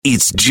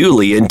It's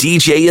Julie and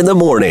DJ in the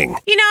morning.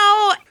 You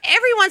know,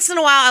 every once in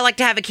a while, I like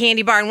to have a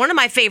candy bar, and one of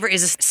my favorite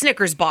is a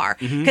Snickers bar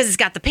because it's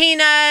got the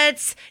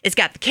peanuts, it's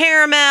got the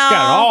caramel. It's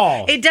got it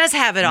all. It does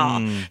have it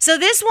all. So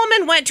this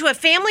woman went to a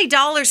Family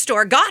Dollar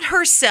store, got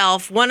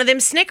herself one of them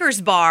Snickers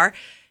bar.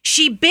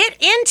 She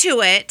bit into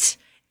it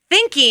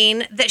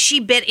thinking that she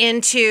bit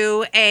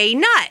into a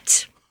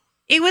nut.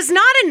 It was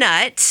not a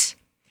nut.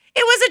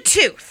 It was a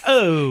tooth.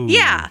 Oh.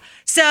 Yeah.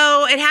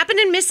 So it happened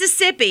in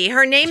Mississippi.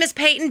 Her name is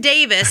Peyton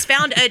Davis.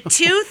 Found a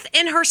tooth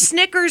in her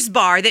Snickers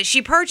bar that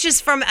she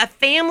purchased from a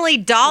Family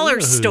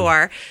Dollar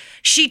store.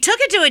 She took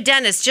it to a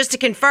dentist just to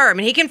confirm,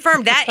 and he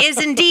confirmed that is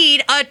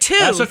indeed a tooth.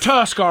 That's a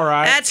tusk, all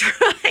right. That's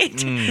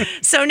right.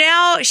 So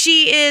now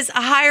she is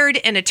hired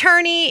an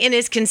attorney and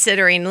is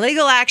considering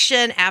legal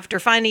action after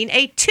finding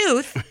a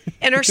tooth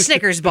in her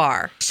Snickers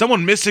bar.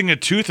 Someone missing a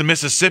tooth in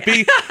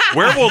Mississippi?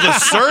 Where will the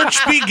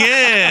search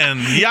begin?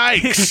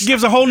 Yikes.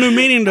 Gives a whole new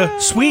meaning to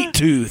sweet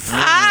tooth.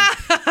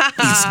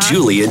 It's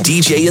Julie and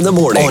DJ in the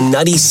morning on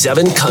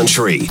 97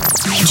 Country.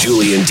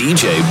 Julie and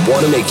DJ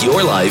want to make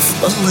your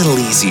life a little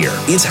easier.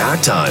 It's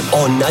hack time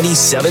on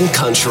 97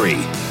 Country.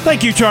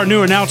 Thank you to our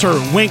new announcer,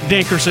 Wink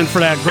Dinkerson, for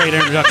that great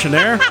introduction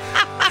there.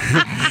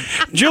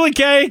 Julie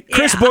K.,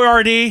 Chris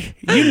Boyardee,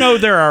 you know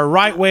there are a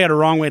right way and a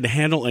wrong way to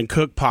handle and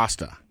cook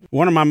pasta.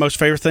 One of my most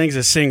favorite things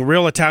is seeing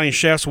real Italian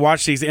chefs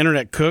watch these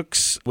internet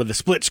cooks with a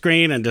split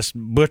screen and just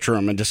butcher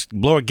them and just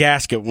blow a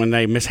gasket when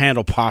they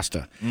mishandle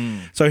pasta.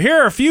 So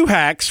here are a few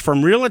hacks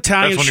from real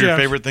Italian chefs. That's one of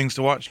your favorite things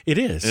to watch? It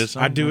is.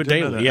 I do it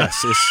didn't know daily. that.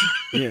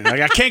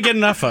 Yes. I can't get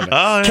enough of it.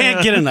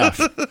 Can't get enough.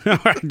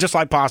 Just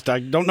like pasta. I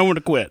don't know when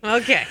to quit.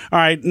 Okay. All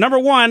right. Number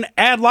one,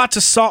 add lots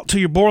of salt to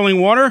your boiling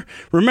water.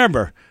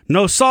 Remember,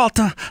 no salt,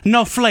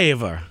 no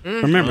flavor.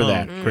 Remember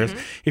that, Chris.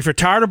 If you're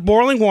tired of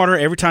boiling water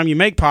every time you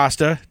make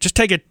pasta, just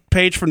take a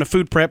page from the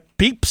food prep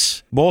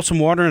peeps, boil some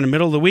water in the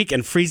middle of the week,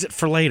 and freeze it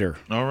for later.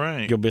 All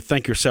right. You'll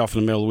thank yourself in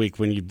the middle of the week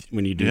when you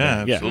do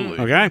that. Absolutely.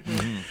 Okay.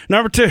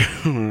 Number two.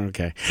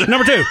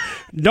 Number two.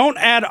 Don't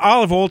add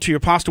olive oil to your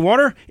pasta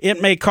water.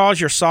 It may cause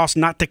your sauce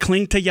not to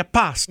cling to your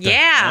pasta.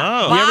 Yeah.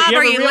 Oh. Bob, You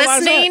ever are you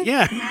realize listening?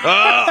 that?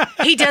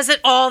 Yeah. He does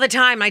it all the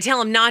time. I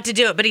tell him not to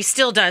do it, but he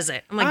still does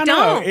it. I'm like, I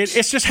know. don't.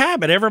 It's just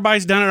habit.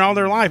 Everybody's done it all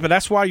their life, but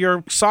that's why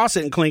your sauce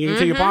isn't clinging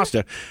to your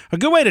pasta. A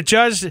good way to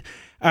judge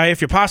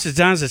if your pasta is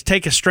done is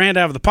take a strand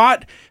out of the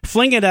pot,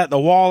 fling it at the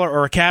wall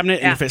or a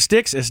cabinet, and if it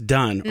sticks, it's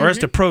done. Or as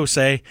the pros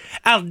say,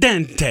 al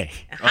dente.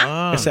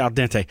 It's al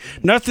dente.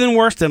 Nothing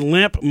worse than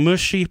limp,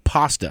 mushy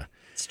pasta.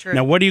 It's true.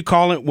 Now, what do you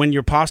call it when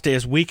your pasta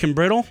is weak and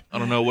brittle? I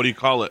don't know. What do you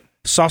call it?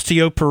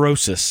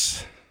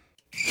 Osteoporosis.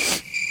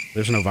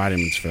 There's no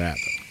vitamins for that,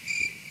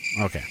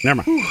 though. Okay,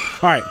 never mind.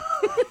 All right.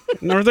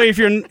 Number three,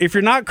 if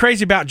you're not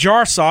crazy about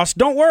jar sauce,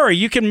 don't worry.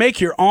 You can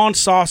make your own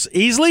sauce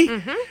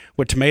easily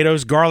with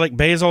tomatoes, garlic,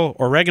 basil,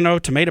 oregano,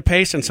 tomato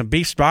paste, and some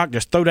beef stock.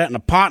 Just throw that in a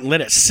pot and let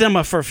it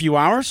simmer for a few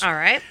hours. All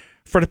right.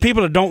 For the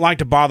people that don't like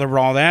to bother with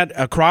all that,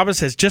 Carrabba's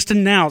has just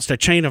announced a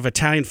chain of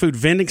Italian food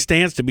vending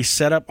stands to be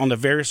set up on the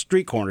various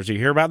street corners. You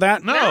hear about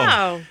that?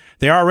 No.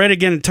 They are already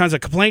getting tons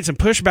of complaints and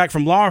pushback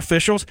from law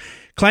officials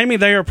claiming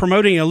they are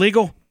promoting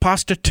illegal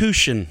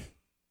prostitution.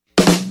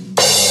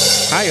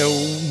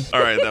 Hi-oh. All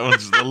right, that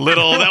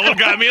one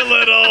got me a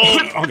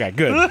little. Okay,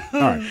 good. All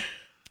right.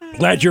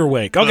 Glad you're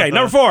awake. Okay,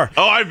 number four.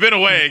 Oh, I've been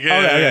awake.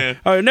 Okay.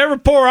 Never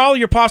pour all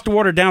your pasta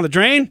water down the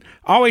drain.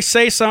 Always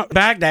say something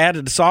back to add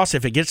to the sauce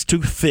if it gets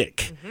too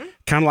thick.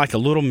 Kind of like a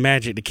little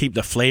magic to keep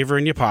the flavor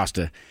in your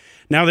pasta.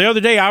 Now, the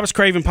other day, I was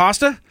craving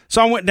pasta,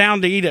 so I went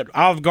down to eat at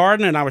Olive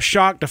Garden, and I was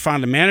shocked to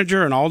find the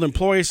manager and all the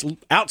employees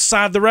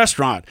outside the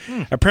restaurant.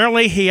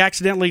 Apparently, he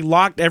accidentally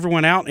locked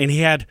everyone out, and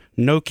he had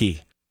no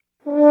key.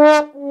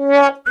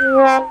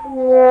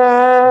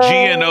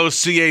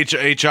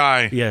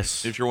 Gnocchhi.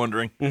 Yes. If you're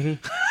wondering.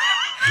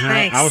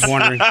 Thanks. I was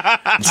wondering.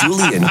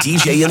 Julie and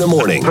DJ in the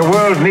morning The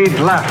world needs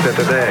laughter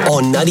today.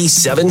 on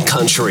 97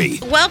 Country.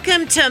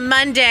 Welcome to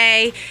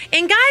Monday.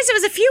 And guys, it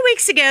was a few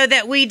weeks ago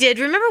that we did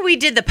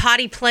the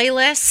potty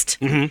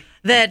playlist?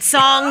 That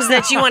songs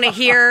that you want to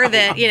hear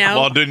that,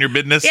 While doing your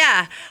business?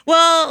 Yeah.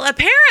 Well,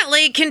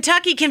 apparently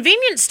Kentucky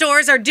convenience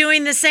stores are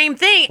doing the same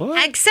thing,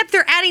 except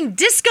they're adding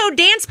disco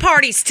dance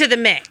parties to the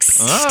mix.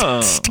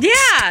 Oh.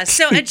 Yeah.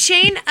 So a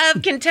chain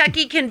of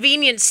Kentucky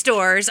convenience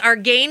stores are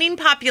gaining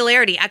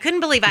popularity. I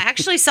couldn't believe I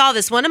actually saw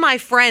this. One of my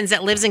friends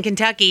that lives in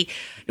Kentucky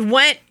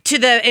went to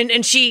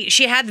and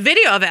she had the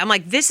video of it. I'm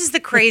like, this is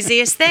the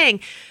craziest thing.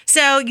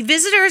 So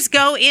visitors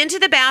go into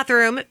the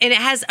bathroom and it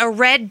has a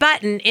red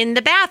button in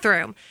the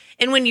bathroom.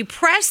 And when you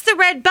press the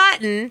red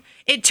button,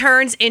 it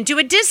turns into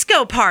a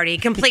disco party,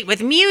 complete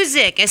with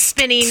music, a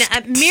spinning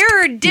a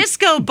mirrored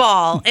disco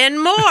ball,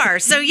 and more.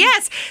 So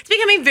yes, it's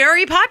becoming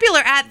very popular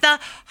at the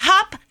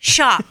Hop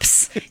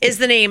Shops is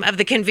the name of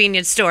the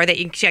convenience store that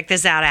you can check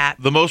this out at.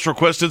 The most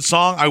requested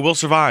song, I Will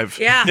Survive.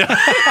 Yeah.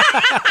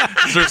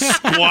 They're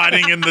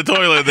squatting in the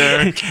toilet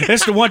there.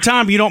 It's the one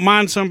time you don't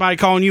mind somebody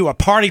calling you a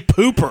party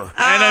pooper.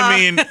 And I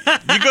mean,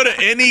 you go to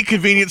any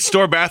convenience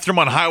store bathroom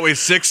on Highway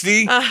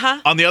 60,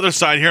 on the other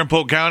side here in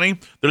Polk County.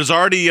 There's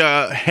already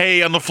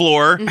hay on the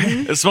floor.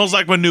 It smells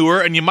like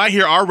manure, and you might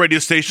hear our radio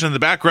station in the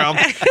background.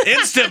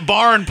 Instant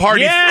barn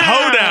party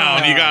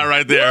hoedown you got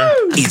right there.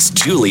 It's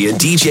Julie and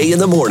DJ in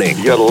the morning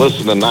You got to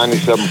listen to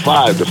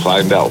 97.5 to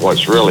find out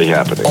what's really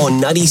happening. on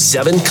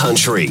 97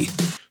 Country.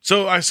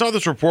 So I saw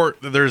this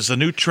report that there's a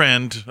new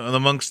trend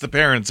amongst the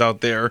parents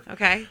out there.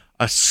 Okay.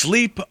 A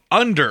sleep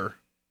under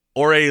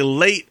or a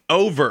late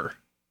over.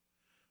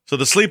 So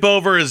the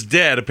sleepover is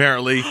dead,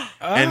 apparently,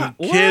 and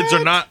kids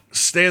are not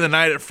staying the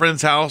night at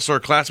friend's house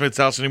or classmates'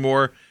 house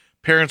anymore.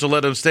 Parents will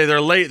let them stay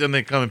there late, then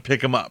they come and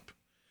pick them up.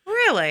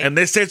 Really? And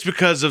they say it's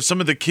because of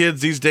some of the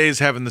kids these days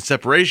having the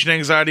separation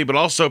anxiety, but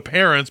also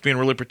parents being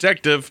really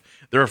protective.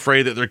 They're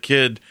afraid that their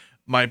kid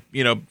might,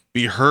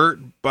 be hurt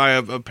by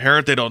a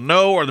parent they don't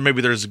know, or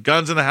maybe there's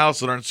guns in the house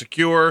that aren't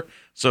secure.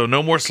 So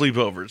no more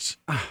sleepovers.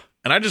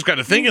 And I just got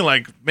to thinking,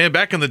 man,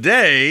 back in the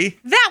day,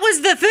 that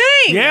was the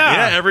thing.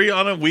 Yeah.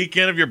 on a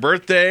weekend of your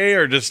birthday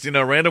or just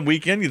random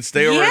weekend, you'd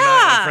stay over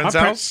at a friend's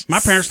house. My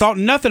parents thought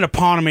nothing of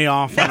pawning me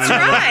off. That's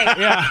right.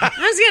 Yeah.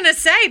 I was going to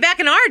say, back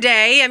in our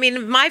day, I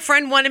mean, my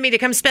friend wanted me to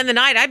come spend the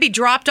night. I'd be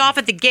dropped off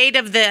at the gate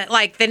of the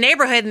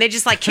neighborhood, and they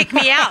just kick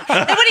me out. They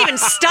wouldn't even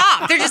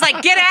stop. They're just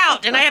get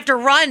out, and I have to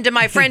run to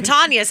my friend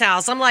Tanya's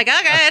house. I'm like,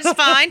 okay, that's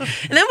fine.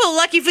 And then we're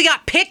lucky if we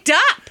got picked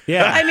up.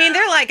 Yeah. I mean,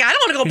 they're like, I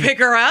don't want to go pick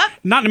her up.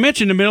 Not to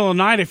mention the middle of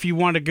the night, if you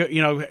want to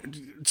go,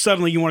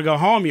 suddenly you want to go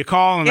home, you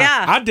call. And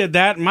I did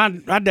that, and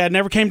my dad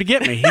never came to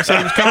get me. He said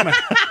he was coming.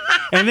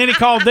 And then he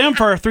called them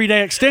for a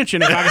 3-day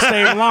extension if I could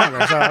stay even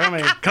longer. So,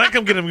 can I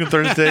come get him on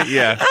Thursday?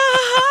 Yeah.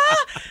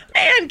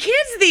 Man,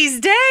 kids these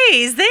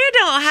days, they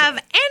don't have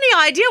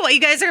any idea what you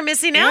guys are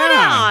missing out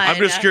on. I'm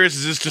just curious,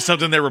 is this just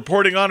something they're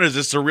reporting on, or is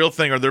this a real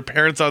thing? Are there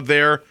parents out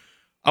there?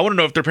 I want to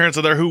know if there are parents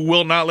out there who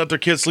will not let their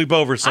kids sleep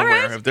over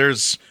somewhere. Right.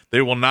 If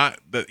they will not,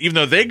 even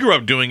though they grew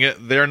up doing it,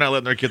 they're not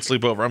letting their kids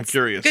sleep over. I'm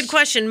curious. Good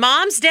question.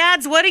 Moms,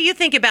 dads, what do you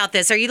think about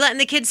this? Are you letting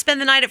the kids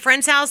spend the night at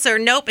friend's house, or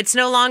nope, it's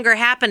no longer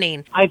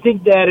happening? I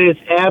think that is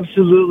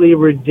absolutely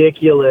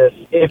ridiculous.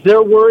 If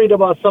they're worried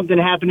about something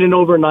happening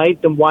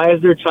overnight, then why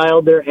is their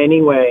child there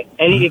anyway?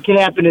 It can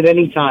happen at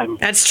any time.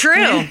 That's true.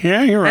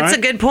 Yeah, you're right. That's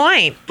a good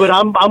point. But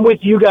I'm with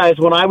you guys.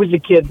 When I was a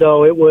kid,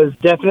 though, it was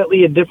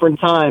definitely a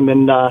different time.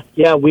 And,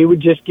 we would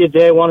just get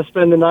there, want to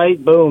spend the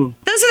night, boom.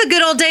 Those are the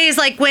good old days,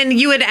 when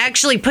you would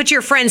actually put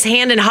your friend's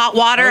hand in hot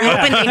water,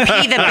 hoping they'd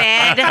pee the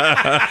bed.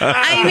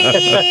 I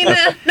mean,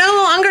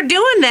 no longer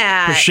doing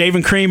that. With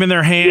shaving cream in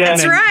their hand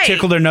That's and right.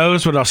 tickle their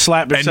nose with a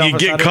slap. And you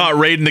get caught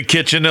raiding the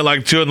kitchen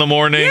at 2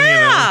 a.m.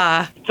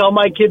 Yeah. Tell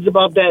my kids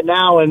about that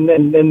now, and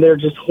they're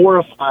just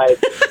horrified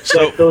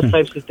that those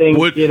types of things,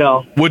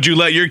 Would you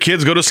let your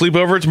kids go to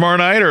sleepover tomorrow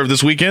night or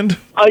this weekend?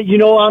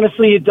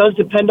 Honestly, it does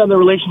depend on the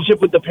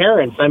relationship with the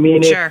parents. I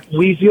mean, Sure. if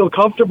we feel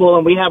comfortable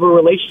and we have a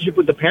relationship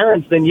with the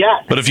parents, then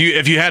yes. But if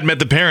you hadn't met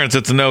the parents,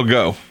 it's a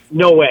no-go.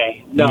 No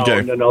way. No.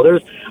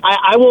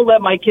 I won't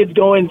let my kids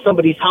go in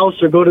somebody's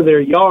house or go to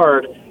their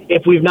yard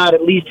if we've not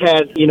at least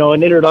had,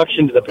 an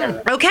introduction to the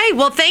parents. Okay,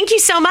 well, thank you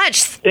so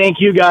much. Thank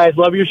you, guys.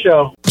 Love your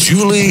show.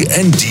 Julie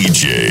and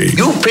DJ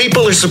You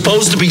people are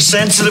supposed to be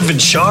sensitive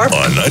and sharp.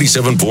 on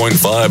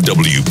 97.5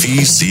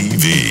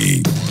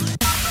 WPCV.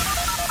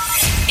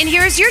 And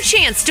here's your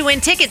chance to win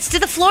tickets to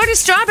the Florida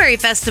Strawberry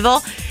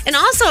Festival and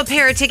also a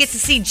pair of tickets to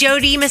see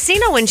Jody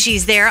Messina when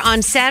she's there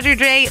on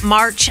Saturday,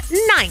 March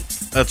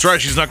 9th. That's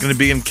right. She's not going to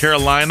be in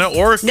Carolina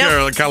or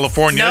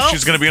California. Nope.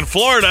 She's going to be in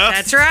Florida.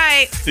 That's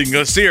right. You can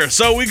go see her.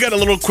 So we got a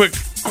little quick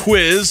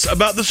quiz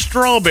about the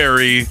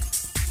strawberry.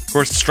 Of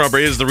course, the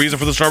strawberry is the reason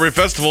for the Strawberry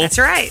Festival. That's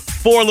right.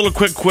 4 little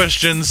quick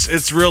questions.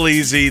 It's real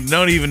easy.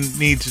 Don't even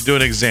need to do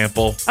an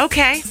example.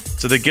 Okay.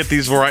 So they get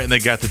these right and they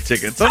got the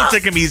tickets. I'm going to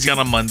take them easy on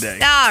a Monday.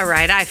 All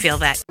right, I feel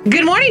that.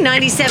 Good morning,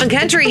 97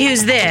 Country.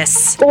 Who's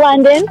this?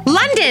 London.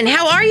 London,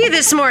 how are you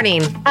this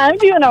morning? I'm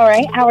doing all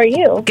right. How are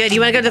you? Good.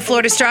 You want to go to the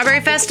Florida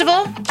Strawberry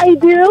Festival? I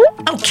do.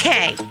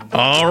 Okay.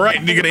 All right,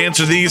 you're going to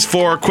answer these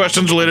 4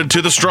 questions related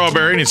to the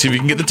strawberry and see if you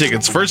can get the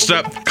tickets. First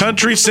up,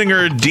 country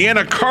singer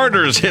Deanna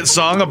Carter's hit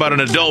song about an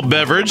adult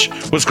beverage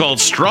was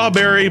called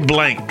Strawberry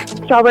Blank.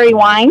 Strawberry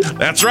wine.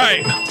 That's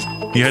right.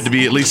 You had to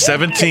be at least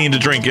 17 to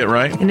drink it,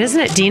 right? And isn't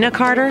it Dina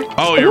Carter?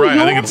 Oh, you're right.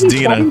 I think it's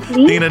Dina.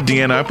 17?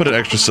 Deanna. I put an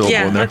extra syllable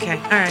in there. Okay.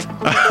 All right.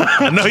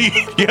 No, you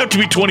have to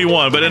be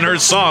 21, but in her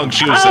song,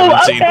 she was Oh,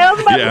 17. okay. I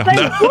was about to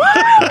say,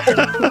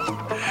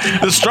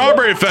 what? The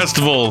Strawberry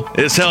Festival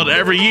is held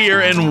every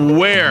year, and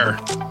where?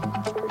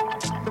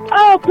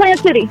 Oh, Plant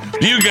City.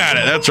 You got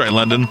it. That's right,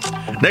 London.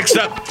 Next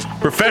up,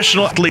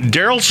 professional athlete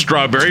Daryl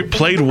Strawberry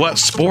played what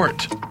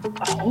sport?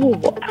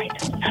 Oh, I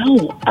don't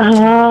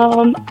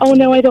know. Oh,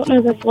 no, I don't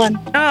know this one.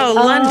 Oh,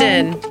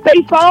 London.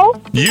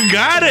 Baseball? You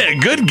got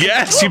it. Good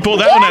guess. You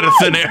pulled that one out of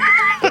thin air.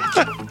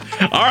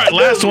 All right,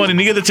 last one, and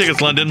you get the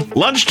tickets, London.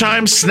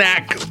 Lunchtime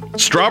snack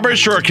strawberry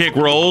shortcake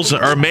rolls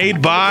are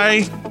made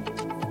by...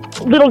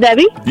 Little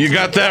Debbie? You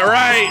got that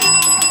right.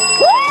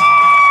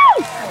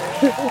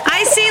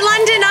 I see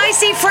London, I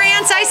see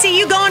France, I see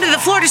you going to the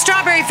Florida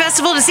Strawberry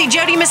Festival to see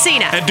Jody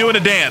Messina. And doing a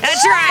dance.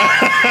 That's right.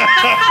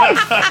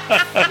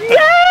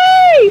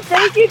 Yay! Yay!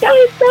 Thank you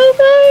guys so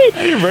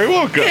much. You're very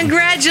welcome.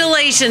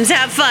 Congratulations.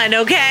 Have fun,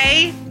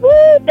 okay? Woo,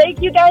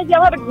 thank you guys.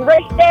 Y'all have a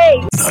great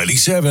day.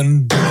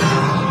 97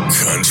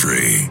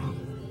 Country.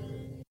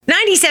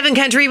 97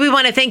 Country, we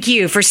want to thank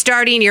you for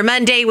starting your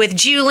Monday with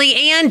Julie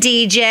and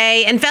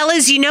DJ. And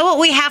fellas, you know what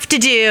we have to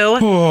do.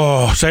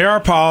 Oh, say our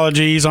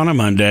apologies on a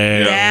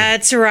Monday.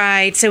 That's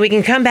right. So we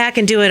can come back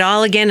and do it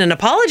all again and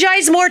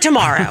apologize more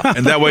tomorrow.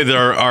 And that way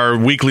our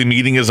weekly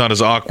meeting is not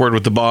as awkward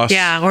with the boss.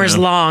 Yeah, or as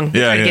long.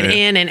 Yeah, Try to get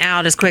in and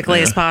out as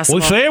quickly as possible.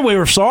 We said we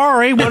were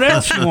sorry. What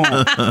else you want?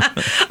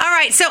 All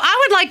right, so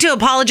I would like to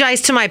apologize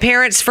to my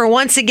parents for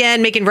once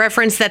again making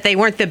reference that they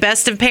weren't the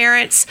best of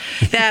parents.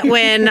 That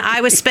when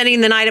I was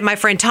spending the night at my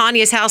friend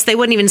Tanya's house, they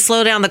wouldn't even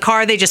slow down the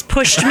car. They just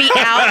pushed me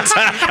out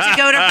to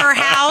go to her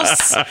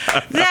house.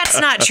 That's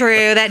not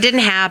true. That didn't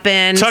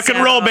happen. Tuck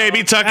and roll,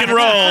 baby. Tuck and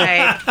roll.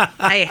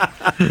 Right.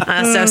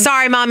 So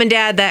sorry, Mom and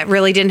Dad. That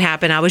really didn't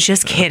happen. I was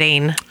just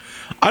kidding.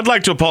 I'd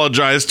like to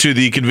apologize to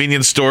the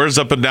convenience stores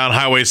up and down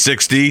Highway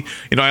 60.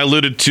 I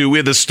alluded to, we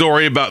had this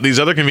story about these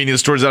other convenience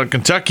stores out in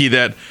Kentucky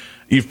that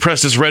you've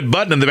pressed this red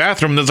button in the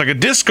bathroom and there's like a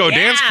disco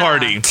dance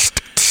party.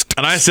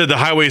 And I said the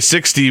Highway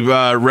 60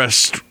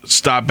 rest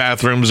stop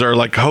bathrooms are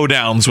like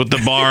hoedowns with the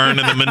barn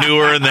and the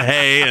manure and the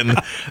hay, and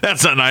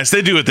that's not nice.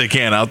 They do what they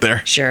can out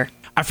there. Sure.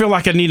 I feel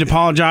like I need to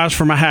apologize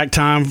for my hack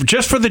time,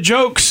 just for the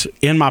jokes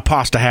in my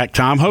pasta hack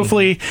time.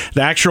 Hopefully,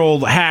 the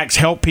actual hacks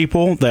help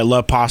people that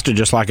love pasta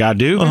just like I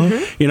do.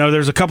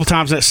 There's a couple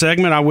times in that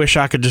segment I wish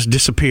I could just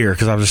disappear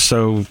because I was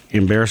so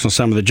embarrassed on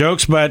some of the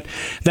jokes. But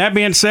that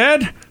being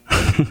said...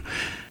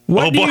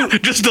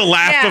 just to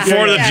laugh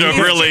before the joke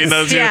really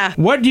knows you.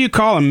 What do you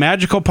call a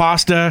magical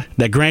pasta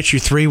that grants you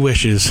 3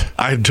 wishes?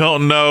 I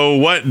don't know.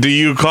 What do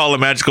you call a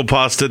magical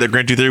pasta that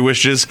grants you 3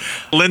 wishes?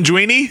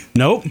 Linguine?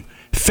 Nope.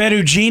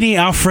 Fettuccine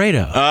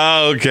Alfredo.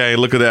 Oh, okay.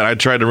 Look at that. I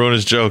tried to ruin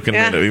his joke and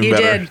made it even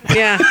better. You did.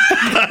 Yeah.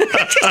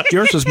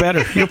 Yours was better.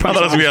 I thought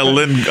it was going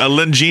to be a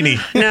Linguine.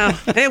 No,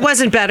 it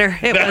wasn't better.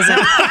 It wasn't.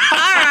 All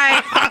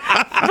right.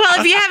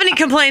 Well, if you have any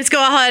complaints,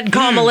 go ahead and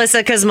call Melissa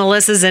because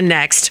Melissa's in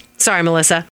next. Sorry, Melissa.